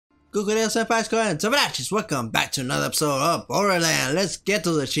Google Senpai's going to welcome back to another episode of Borderlands. Let's get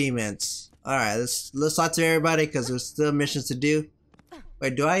those achievements. Alright, let's talk to everybody because there's still missions to do.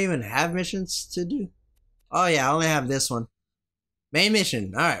 Wait, do I even have missions to do? Oh yeah, I only have this one. Main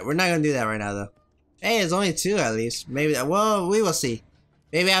mission. Alright, we're not gonna do that right now though. Hey, it's only 2 at least. Maybe, well, we will see.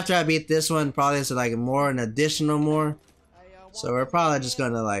 Maybe after I beat this one, probably it's like an additional more. So we're probably just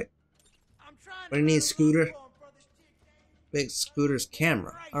gonna like, what do you need, Scooter? Big Scooter's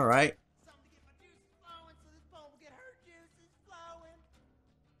camera. Alright.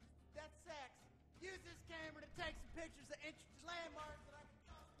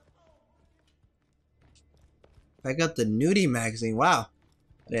 I got the nudie magazine. Wow.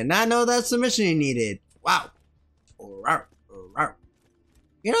 I did not know that's the mission you needed. Wow. You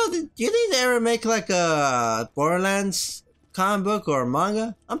know, do you think they ever make like a Borderlands comic book or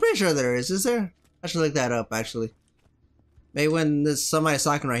manga? I'm pretty sure there is. Is there? I should look that up actually. Maybe when somebody's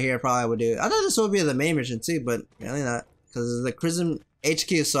talking right here, probably would do it. I thought this would be the main mission too, but really not. Because it's the Prism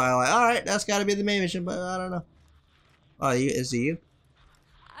HQ, so I'm like, alright, that's gotta be the main mission, but I don't know. Oh, is it you?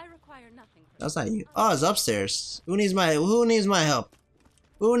 I require nothing. That's not you. Oh, it's upstairs. Who needs my help?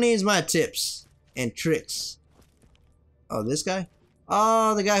 Who needs my tips and tricks? Oh, this guy?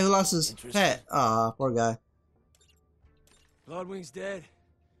 Oh, the guy who lost his pet. Aw, poor guy. Bloodwing's dead.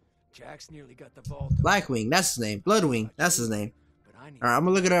 Jack's nearly got the ball. Blackwing, that's his name. Bloodwing, that's his name. Alright, I'm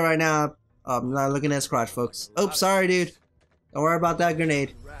gonna look it up right now. I'm not looking at his crotch, folks. Oops, sorry, dude. Don't worry about that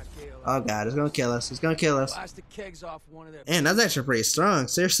grenade. Oh god, it's gonna kill us. It's gonna kill us. Man, that's actually pretty strong.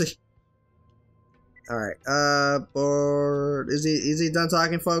 Seriously. Alright, is he done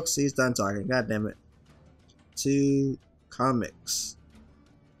talking, folks? He's done talking. God damn it. 2 comics.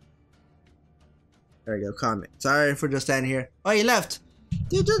 There we go, comic. Sorry for just standing here. Oh, he left.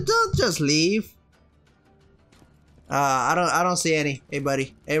 Dude, don't just leave. I don't see any. Hey,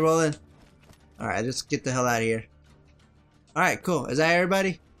 buddy. Hey, Roland. Alright, just get the hell out of here. Alright, cool. Is that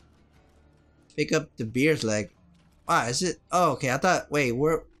everybody? Pick up the beer's leg. Wow, is it? Oh, okay. I thought. Wait,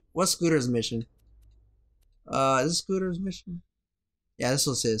 what's Scooter's mission? Is this Scooter's mission? Yeah, this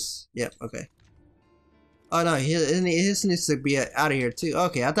was his. Yep. Okay. Oh no, his needs to be out of here too.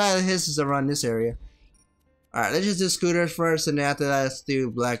 Okay, I thought his is around this area. Alright, let's just do Scooters first, and then after that, let's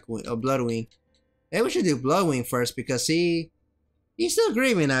do Bloodwing. Maybe we should do Bloodwing first because he's still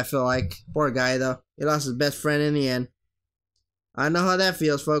grieving. I feel like poor guy though. He lost his best friend in the end. I know how that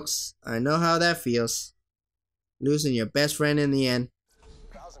feels, folks. I know how that feels. Losing your best friend in the end.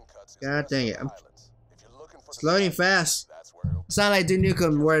 God dang it. It's loading fast. It's not like Duke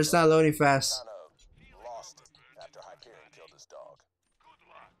Nukem where it's not loading fast.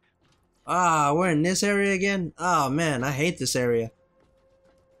 Ah, we're in this area again? Oh man, I hate this area.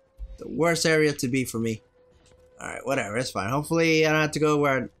 The worst area to be for me. Alright, whatever, it's fine. Hopefully I don't have to go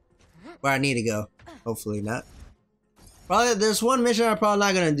where I need to go. Hopefully not. Probably there's one mission I'm probably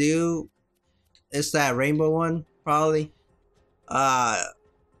not gonna do. It's that rainbow one, probably. Oh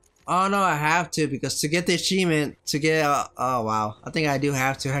no, I have to because to get the achievement to get oh wow. I think I do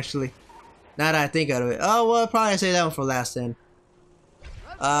have to actually. Now that I think of it. Oh well, probably say that one for last then.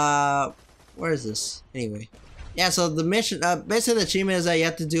 Where is this? Anyway. Yeah, so the mission, basically the achievement is that you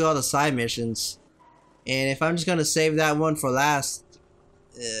have to do all the side missions. And if I'm just gonna save that one for last,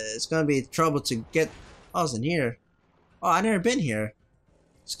 it's gonna be trouble to get. Oh, it's in here. Oh, I've never been here.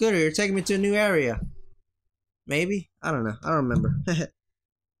 Scooter, you're taking me to a new area. Maybe? I don't know. I don't remember.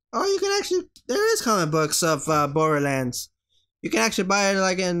 Oh, you can actually, there is comic books of Borderlands. You can actually buy it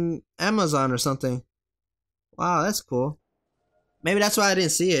like in Amazon or something. Wow, that's cool. Maybe that's why I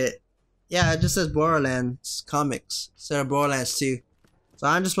didn't see it. Yeah, it just says Borderlands comics instead of Borderlands 2. So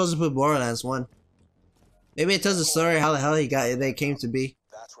I'm just supposed to put Borderlands 1. Maybe it tells the story how the hell they came to be.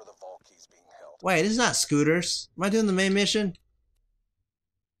 That's where the vault key's being held. Wait, this is not Scooters. Am I doing the main mission?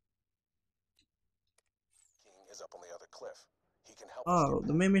 King is up on the other cliff. He can help Oh,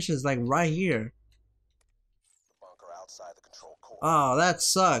 the main mission is like right here. the bunker outside the control core. Oh, that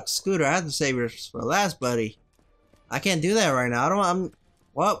sucks. Scooter, I have to save yours for last, buddy. I can't do that right now.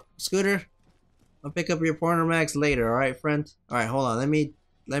 Well, Scooter, I'll pick up your pointer max later, alright, friend? Alright, hold on. Let me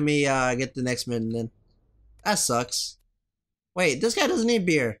get the next mission then. That sucks. Wait, this guy doesn't need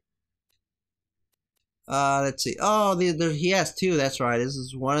beer. Let's see. Oh, he has 2, that's right. This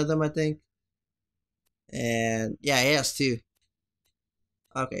is one of them, I think. And, yeah, he has 2.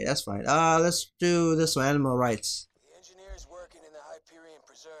 Okay, that's fine. Let's do this one, animal rights. The engineers working in the Hyperion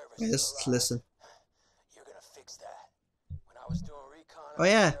Preserve. Okay, let's listen. You're gonna fix that. When I was doing recon, Oh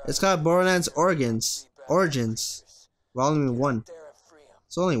yeah, it's called Borderlands Origins. Volume 1.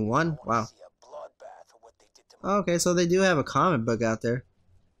 It's only 1? Wow. Okay, so they do have a comic book out there.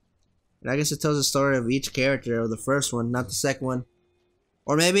 And I guess it tells the story of each character of the first one, not the second one.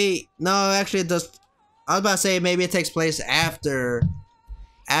 Or maybe no, actually it does. I was about to say maybe it takes place after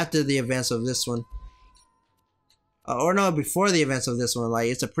the events of this one. Or no, before the events of this one. Like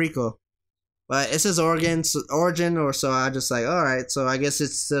it's a prequel. But it says origin, or so. I just like, all right. So I guess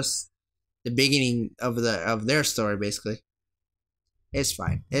it's just the beginning of their story, basically. It's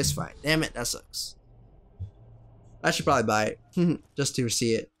fine. It's fine. Damn it, that sucks. I should probably buy it just to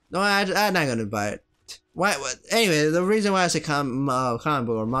see it. No, I'm not gonna buy it. Why? What? Anyway, the reason why I say comic book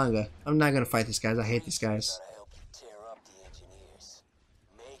or manga, I'm not gonna fight these guys. I hate these guys.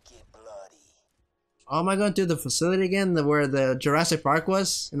 Oh, am I going through the facility again? Where the Jurassic Park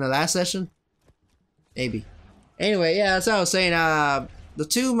was in the last session? Maybe. Anyway, yeah, that's what I was saying. The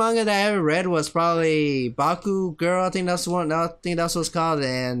two manga that I ever read was probably Baku Girl. I think that's the one. I think that's what it's called,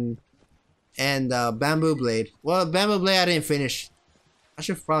 and Bamboo Blade. Well, Bamboo Blade I didn't finish. I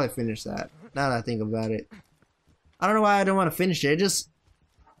should probably finish that. Now that I think about it, I don't know why I don't want to finish it.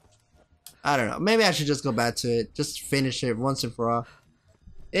 I don't know. Maybe I should just go back to it. Just finish it once and for all.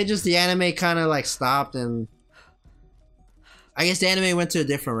 It just the anime kind of like stopped, and I guess the anime went to a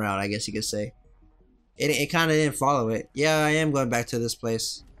different route. I guess you could say. It kind of didn't follow it. Yeah, I am going back to this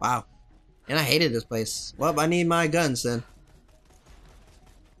place. Wow. And I hated this place. Well, I need my guns then.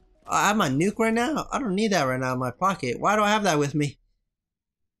 Oh, I have my nuke right now? I don't need that right now in my pocket. Why do I have that with me?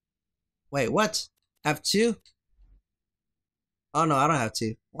 Wait, what? Have two? Oh no, I don't have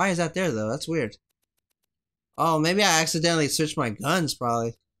two. Why is that there though? That's weird. Oh, maybe I accidentally switched my guns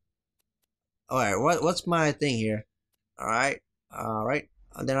probably. Alright, what's my thing here? Alright. Alright.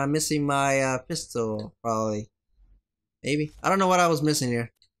 Then I'm missing my pistol, probably. Maybe. I don't know what I was missing here.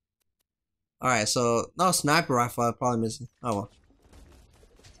 Alright, so no sniper rifle I'm probably missing. Oh well.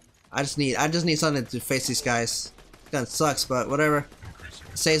 I just need something to face these guys. Gun sucks, but whatever.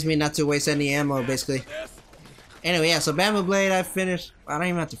 It saves me not to waste any ammo, basically. Anyway, yeah, so Bamboo Blade I finished. I don't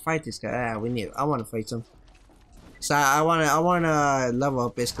even have to fight this guy. I wanna fight him. So I wanna level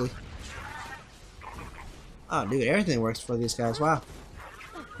up basically. Oh dude, everything works for these guys. Wow.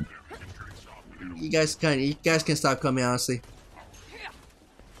 You guys can stop coming, honestly.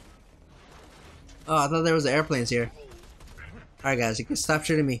 Oh, I thought there was airplanes here. Alright guys, you can stop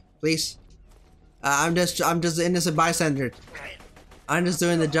shooting me, please. I'm just an innocent bystander. I'm just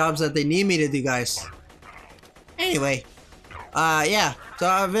doing the jobs that they need me to do, guys. Anyway. Yeah.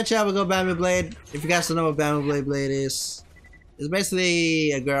 So eventually I will go Bamboo Blade. If you guys don't know what Bamboo Blade is, it's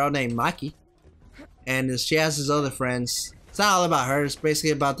basically a girl named Maki. And she has his other friends. It's not all about her, it's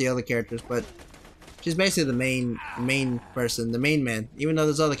basically about the other characters, but she's basically the main person, the main man, even though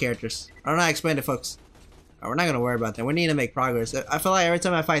there's other characters. I don't know how to explain it, folks. We're not gonna worry about that. We need to make progress. I feel like every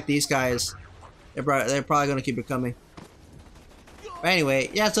time I fight these guys, they're probably gonna keep it coming. But anyway,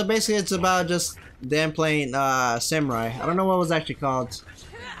 yeah, so basically it's about just them playing Samurai. I don't know what it was actually called.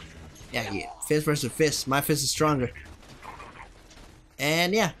 Yeah, fist versus fist. My fist is stronger.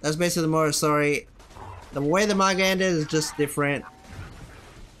 And yeah, that's basically the moral of the story. The way the manga ended is just different.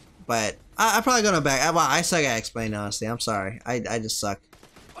 But I'm probably gonna back. Well, I suck at explaining, honestly. I'm sorry. I just suck.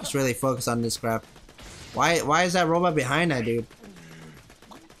 Just really focus on this crap. Why is that robot behind that dude?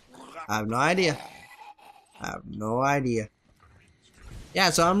 I have no idea. I have no idea. Yeah,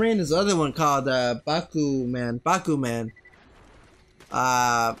 so I'm reading this other one called Bakuman.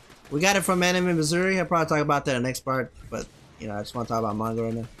 We got it from Anime Missouri. I'll probably talk about that in the next part, but you know, I just want to talk about manga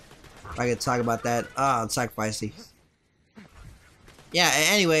right now. If I could talk about that. Oh, it's sacrificey. Yeah,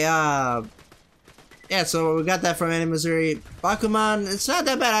 anyway, yeah, so we got that from Anime Missouri. Bakuman, it's not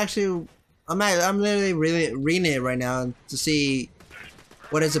that bad actually. I'm literally really reading it right now to see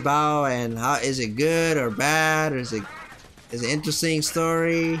what it's about and how is it good or bad, or is it interesting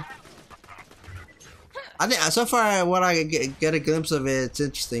story. I think so far what I get a glimpse of it, it's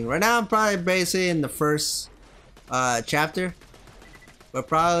interesting. Right now I'm probably basically in the first chapter, but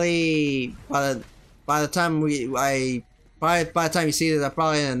probably by the time you see this, I'm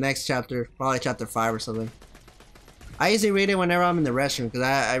probably in the next chapter, probably chapter 5 or something. I usually read it whenever I'm in the restroom because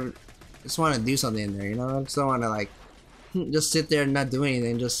I just want to do something in there, you know. I just don't want to like just sit there and not do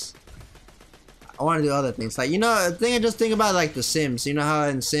anything. I want to do other things. Like, you know, the thing I just think about, like The Sims. You know how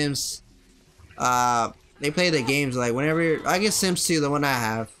in Sims, they play the games like whenever. I guess Sims 2, the one I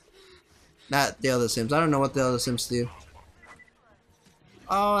have, not the other Sims. I don't know what the other Sims do.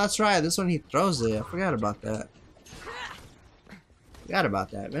 Oh, that's right. This one he throws it. I forgot about that. Forgot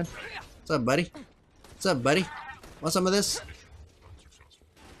about that, man. What's up, buddy? What's up, buddy? Want some of this?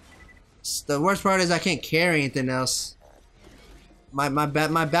 The worst part is I can't carry anything else. My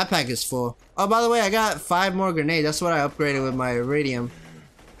backpack is full. Oh, by the way, I got 5 more grenades. That's what I upgraded with my iridium.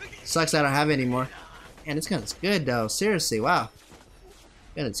 Sucks I don't have it anymore. Man, this gun is good though. Seriously, wow.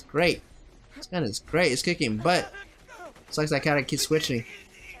 This gun is great. This gun is great. It's kicking butt. Sucks I kinda keep switching.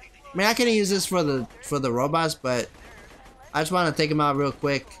 I mean, I can use this for the robots, but I just want to take them out real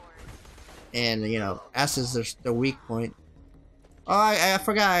quick. And, you know, S is their weak point. Oh, I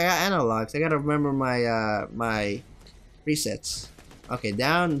forgot I got analogs. I gotta remember my, my presets. Okay,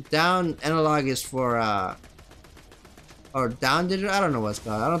 down analog is for, or down digital? I don't know what it's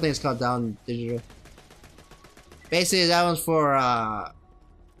called. I don't think it's called down digital. Basically, that one's for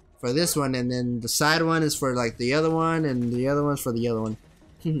this one, and then the side one is for, like, the other one, and the other one's for the other one.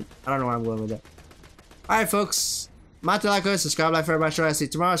 I don't know where I'm going with that. Alright, folks. Monte like always, subscribe, like for everybody. Sure, I see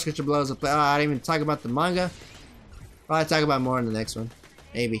tomorrow. Description below is a play. Oh, I didn't even talk about the manga. Probably talk about more in the next one.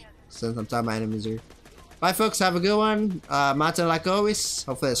 Maybe. Since I'm talking about enemies here. Bye, folks. Have a good one. Monte like always.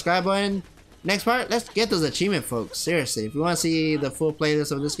 Hopefully, the subscribe button. Next part, let's get those achievements, folks. Seriously. If you want to see the full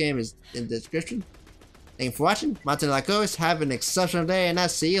playlist of this game, is in the description. Thank you for watching. Monte like always. Have an exceptional day, and I'll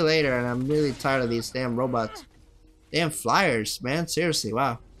see you later. And I'm really tired of these damn robots. Damn flyers, man. Seriously.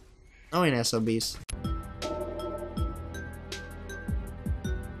 Wow. Knowing SOBs.